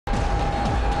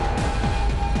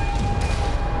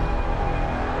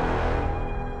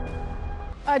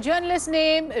A journalist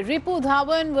named Ripu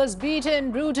Dhawan was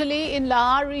beaten brutally in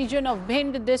Lahar region of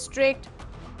Bhind district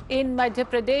in Madhya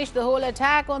Pradesh. The whole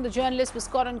attack on the journalist was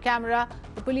caught on camera.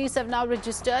 The police have now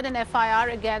registered an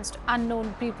FIR against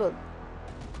unknown people.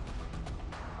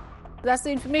 That's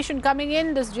the information coming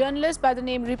in. This journalist by the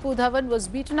name Ripu Dhawan was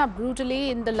beaten up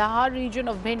brutally in the Lahar region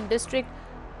of Bhind district.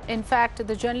 In fact,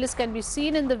 the journalist can be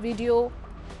seen in the video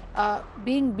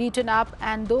being beaten up,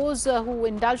 and those who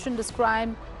indulged in this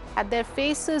crime had their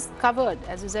faces covered,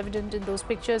 as is evident in those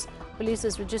pictures. Police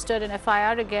has registered an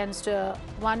FIR against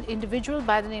one individual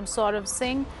by the name Govind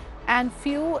Singh and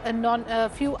few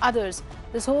others.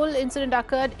 This whole incident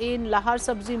occurred in Lahar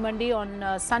Sabzi Mandi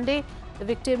on Sunday. The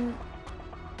victim,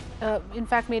 in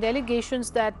fact, made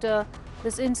allegations that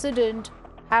this incident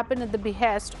happened at the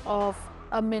behest of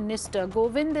a minister.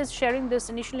 Govind is sharing this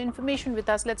initial information with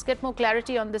us. Let's get more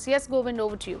clarity on this. Yes, Govind,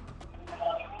 over to you.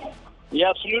 Yeah,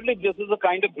 absolutely. This is a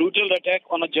kind of brutal attack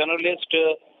on a journalist,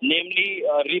 namely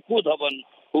Ripu Dhawan,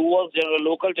 who was a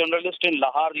local journalist in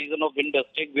Lahar region of Bhind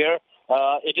district, where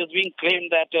it is being claimed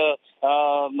that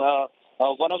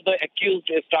one of the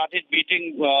accused started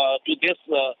beating to this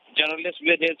journalist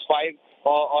with his five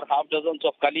or half dozens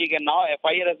of colleagues, and now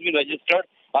FIR has been registered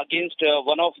against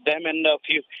one of them and a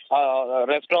few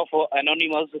rest of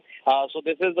anonymous. So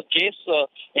this is the case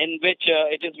in which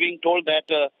it is being told that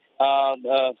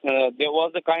there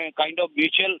was a kind of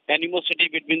mutual animosity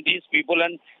between these people,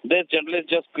 and this journalist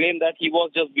just claimed that he was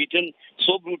just beaten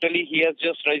so brutally. He has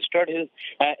just registered his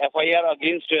FIR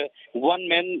against one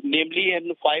man, namely,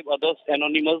 and five others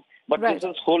anonymous. But Right. This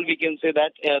is whole, we can say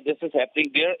that this is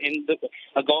happening there in the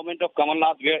government of Kamal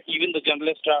Nath, where even the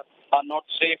journalists are not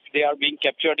safe. They are being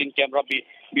captured in camera,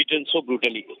 beaten so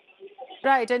brutally.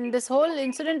 Right, and this whole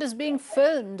incident is being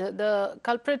filmed. The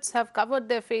culprits have covered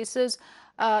their faces.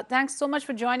 Thanks so much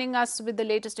for joining us with the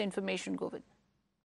latest information, Govind.